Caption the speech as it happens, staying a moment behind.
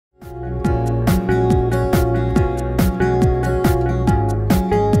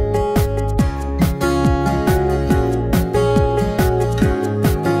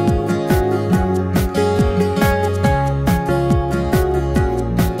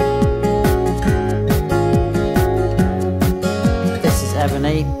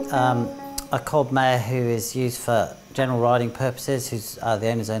a cob mare who is used for general riding purposes, who's the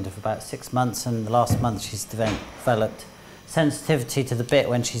owner's owned her for about 6 months, and the last month she's developed sensitivity to the bit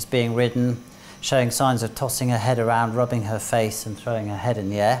when she's being ridden, showing signs of tossing her head around, rubbing her face and throwing her head in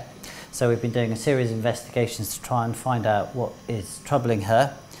the air. So we've been doing a series of investigations to try and find out what is troubling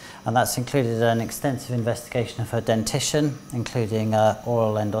her, and that's included an extensive investigation of her dentition, including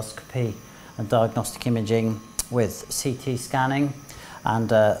oral endoscopy and diagnostic imaging with CT scanning. And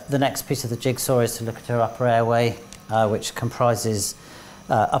the next piece of the jigsaw is to look at her upper airway, which comprises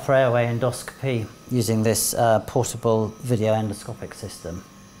upper airway endoscopy using this portable video endoscopic system.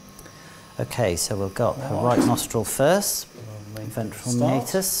 Okay, so we've got her right nostril first, ventral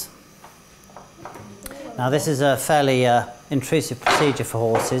meatus. Now this is a fairly intrusive procedure for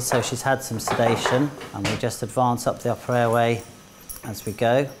horses, so she's had some sedation, and we just advance up the upper airway as we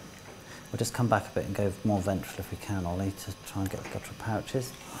go. We'll just come back a bit and go more ventral if we can, Ollie, to try and get the guttural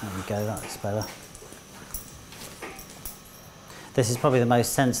pouches. There we go, that looks better. This is probably the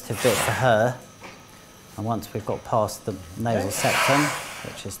most sensitive bit for her, and once we've got past the nasal septum,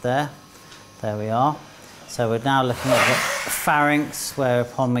 which is there we are. So we're now looking at the pharynx,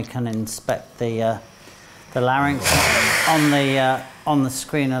 whereupon we can inspect the larynx. On the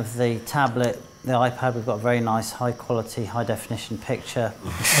screen of the tablet, the iPad, we've got a very nice high quality, high definition picture.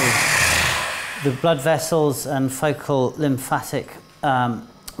 You can see the blood vessels and focal lymphatic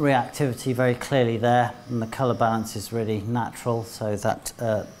reactivity very clearly there, and the colour balance is really natural, so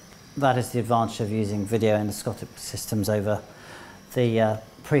that is the advantage of using video endoscopic systems over the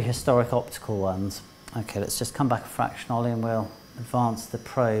prehistoric optical ones. Okay, let's just come back a fraction, Ollie, and we'll advance the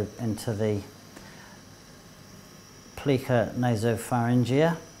probe into the plica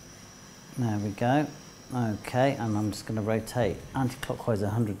nasopharyngea. There we go. Okay, and I'm just going to rotate anti-clockwise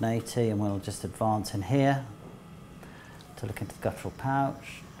 180, and we'll just advance in here to look into the guttural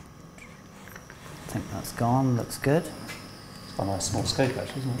pouch. I think that's gone, looks good. It's quite a nice small scope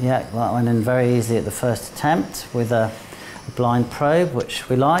actually, isn't it? Yeah, that went in very easily at the first attempt with a blind probe, which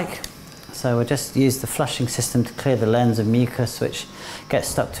we like. So we'll just use the flushing system to clear the lens of mucus, which gets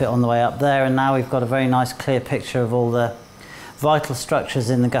stuck to it on the way up there, and now we've got a very nice clear picture of all the vital structures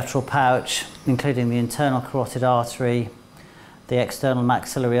in the guttural pouch, including the internal carotid artery, the external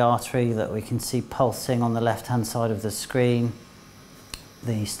maxillary artery that we can see pulsing on the left-hand side of the screen,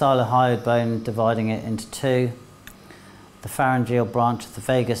 the stylohyoid bone dividing it into two, the pharyngeal branch of the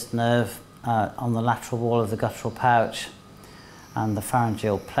vagus nerve on the lateral wall of the guttural pouch, and the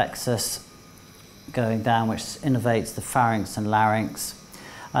pharyngeal plexus going down, which innervates the pharynx and larynx.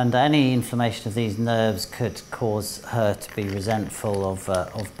 And any inflammation of these nerves could cause her to be resentful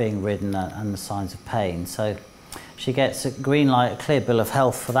of being ridden and the signs of pain. So she gets a green light, a clear bill of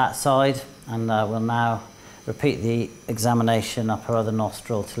health for that side, and we'll now repeat the examination up her other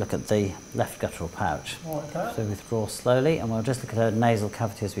nostril to look at the left guttural pouch. So withdraw slowly, and we'll just look at her nasal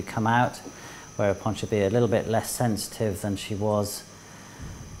cavity as we come out, whereupon she'll be a little bit less sensitive than she was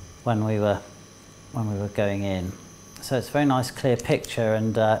when we were going in. So it's a very nice clear picture,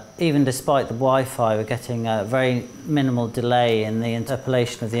 and even despite the Wi-Fi, we're getting a very minimal delay in the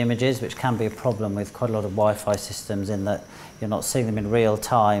interpolation of the images, which can be a problem with quite a lot of Wi-Fi systems, in that you're not seeing them in real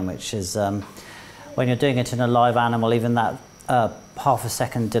time, which is, when you're doing it in a live animal, even that half a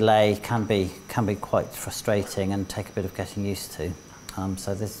second delay can be quite frustrating and take a bit of getting used to.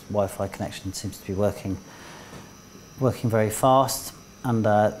 So this Wi-Fi connection seems to be working very fast, and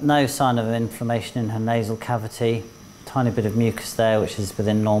no sign of inflammation in her nasal cavity. Tiny bit of mucus there, which is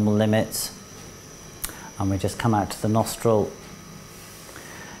within normal limits, and we just come out to the nostril.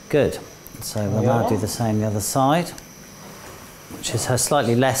 Good. So we'll now do the same the other side, which is her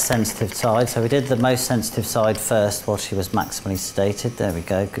slightly less sensitive side. So we did the most sensitive side first while she was maximally sedated. There we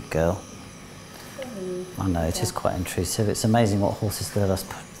go, good girl. I know, it is quite intrusive. It's amazing what horses let us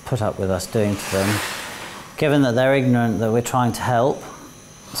put up with us doing to them, given that they're ignorant that we're trying to help.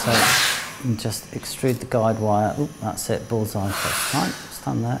 So just extrude the guide wire. Oop, that's it, bullseye first time.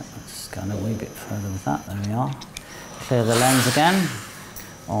 Stand there. Let's just go a wee bit further with that. There we are. Clear the lens again.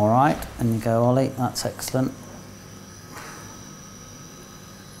 All right, and you go, Ollie. That's excellent.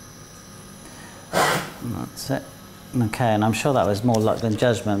 And that's it. Okay, and I'm sure that was more luck than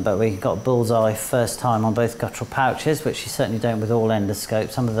judgment, but we got bullseye first time on both guttural pouches, which you certainly don't with all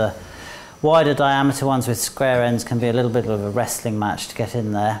endoscopes. Some of the wider diameter ones with square ends can be a little bit of a wrestling match to get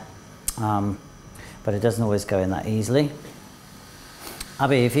in there. But it doesn't always go in that easily.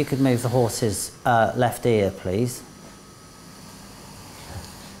 Abby, if you could move the horse's left ear, please.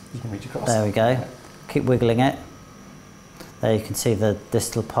 You can reach across. There we go. Keep wiggling it. There you can see the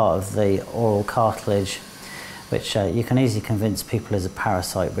distal part of the oral cartilage. which you can easily convince people is a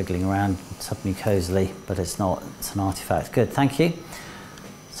parasite wriggling around submucosally, but it's not, it's an artefact. Good, thank you.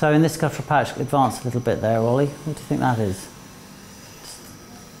 So in this guttural pouch, advance a little bit there, Ollie. What do you think that is?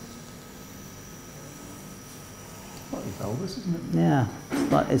 Slightly bulbous, isn't it? Yeah,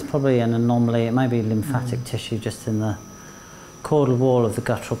 it's probably an anomaly. It may be lymphatic tissue just in the caudal wall of the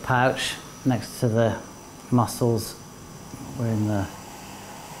guttural pouch, next to the muscles. We're in the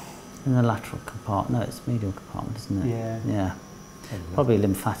lateral compartment. No, it's medial compartment, isn't it? Yeah. Yeah. Probably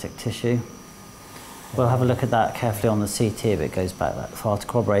lymphatic tissue. We'll have a look at that carefully on the CT if it goes back that far to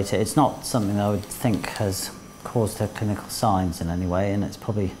corroborate it. It's not something I would think has caused her clinical signs in any way, and it's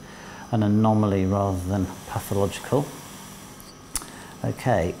probably an anomaly rather than pathological.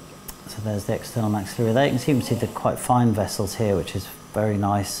 Okay, so there's the external maxillary there. You can see the quite fine vessels here, which is very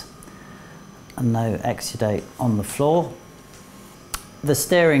nice, and no exudate on the floor. The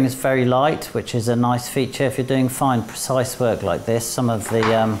steering is very light, which is a nice feature if you're doing fine, precise work like this. Some of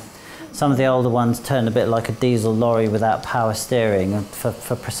the older ones turn a bit like a diesel lorry without power steering. And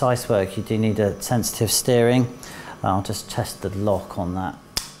for precise work, you do need a sensitive steering. I'll just test the lock on that.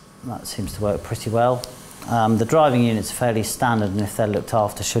 That seems to work pretty well. The driving units are fairly standard, and if they're looked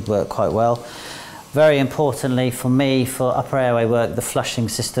after, should work quite well. Very importantly for me, for upper airway work, the flushing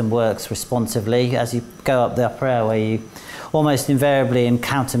system works responsively. As you go up the upper airway, you almost invariably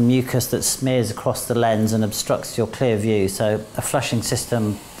encounter mucus that smears across the lens and obstructs your clear view. So a flushing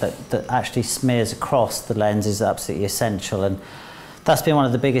system that actually smears across the lens is absolutely essential. And that's been one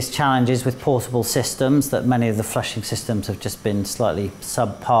of the biggest challenges with portable systems, that many of the flushing systems have just been slightly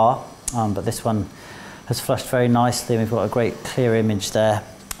subpar. But this one has flushed very nicely, and we've got a great clear image there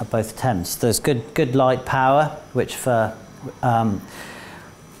at both attempts. There's good light power, which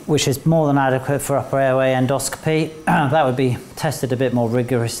is more than adequate for upper airway endoscopy. That would be tested a bit more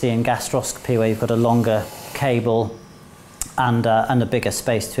rigorously in gastroscopy, where you've got a longer cable and a bigger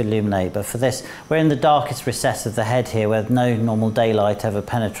space to illuminate. But for this, we're in the darkest recess of the head here, where no normal daylight ever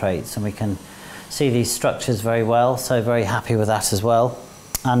penetrates, and we can see these structures very well, so very happy with that as well.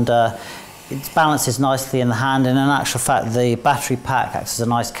 And it balances nicely in the hand, and in actual fact the battery pack acts as a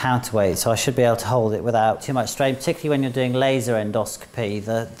nice counterweight, so I should be able to hold it without too much strain, particularly when you're doing laser endoscopy.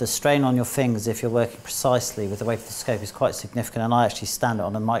 The strain on your fingers, if you're working precisely with the weight of the scope, is quite significant, and I actually stand it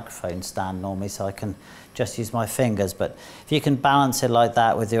on a microphone stand normally, so I can just use my fingers. But if you can balance it like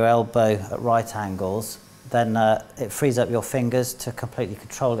that with your elbow at right angles, then it frees up your fingers to completely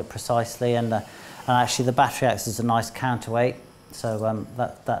control it precisely, and actually the battery acts as a nice counterweight. So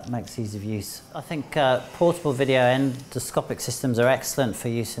that makes ease of use. I think portable video endoscopic systems are excellent for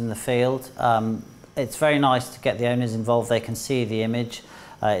use in the field. It's very nice to get the owners involved. They can see the image.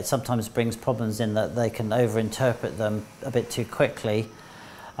 It sometimes brings problems in that they can overinterpret them a bit too quickly.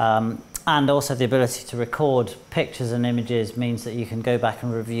 And also the ability to record pictures and images means that you can go back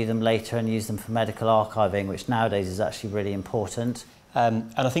and review them later and use them for medical archiving, which nowadays is actually really important. And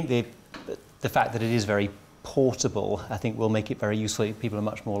I think the fact that it is very portable, I think, will make it very useful. People are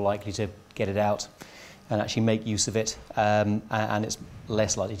much more likely to get it out and actually make use of it, and it's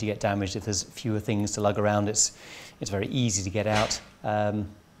less likely to get damaged if there's fewer things to lug around. It's very easy to get out,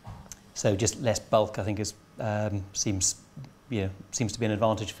 so just less bulk, I think, seems to be an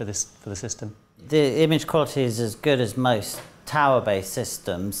advantage for the system. The image quality is as good as most tower-based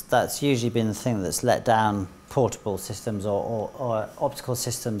systems. That's usually been the thing that's let down portable systems or optical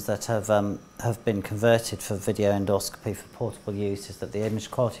systems that have been converted for video endoscopy for portable use, is that the image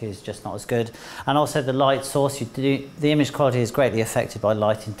quality is just not as good. And also the light source, the image quality is greatly affected by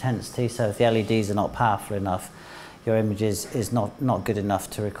light intensity, so if the LEDs are not powerful enough, your image is not good enough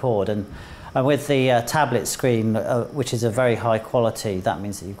to record. And with the tablet screen, which is a very high quality, that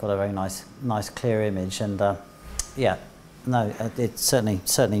means that you've got a very nice clear image. And yeah, no, it's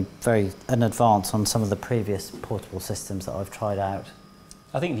certainly very an advance on some of the previous portable systems that I've tried out.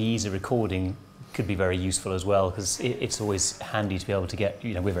 I think the ease of recording could be very useful as well, because it's always handy to be able to get,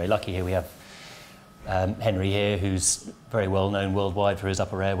 we're very lucky here. We have Henry here, who's very well known worldwide for his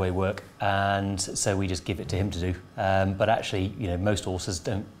upper airway work, and so we just give it to him to do. But actually, most horses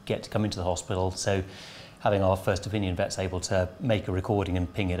don't get to come into the hospital, so having our first opinion vets able to make a recording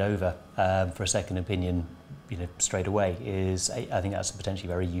and ping it over for a second opinion, straight away I think that's a potentially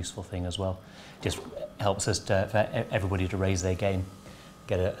very useful thing as well. Just helps us for everybody to raise their game,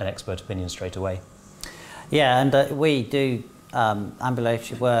 get an expert opinion straight away. Yeah, and we do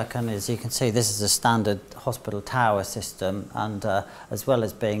ambulatory work, and as you can see, this is a standard hospital tower system, and as well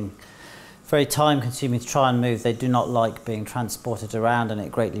as being very time consuming to try and move, they do not like being transported around, and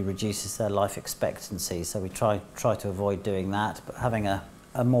it greatly reduces their life expectancy, so we try to avoid doing that. But having a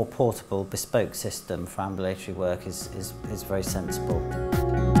a more portable, bespoke system for ambulatory work is very sensible.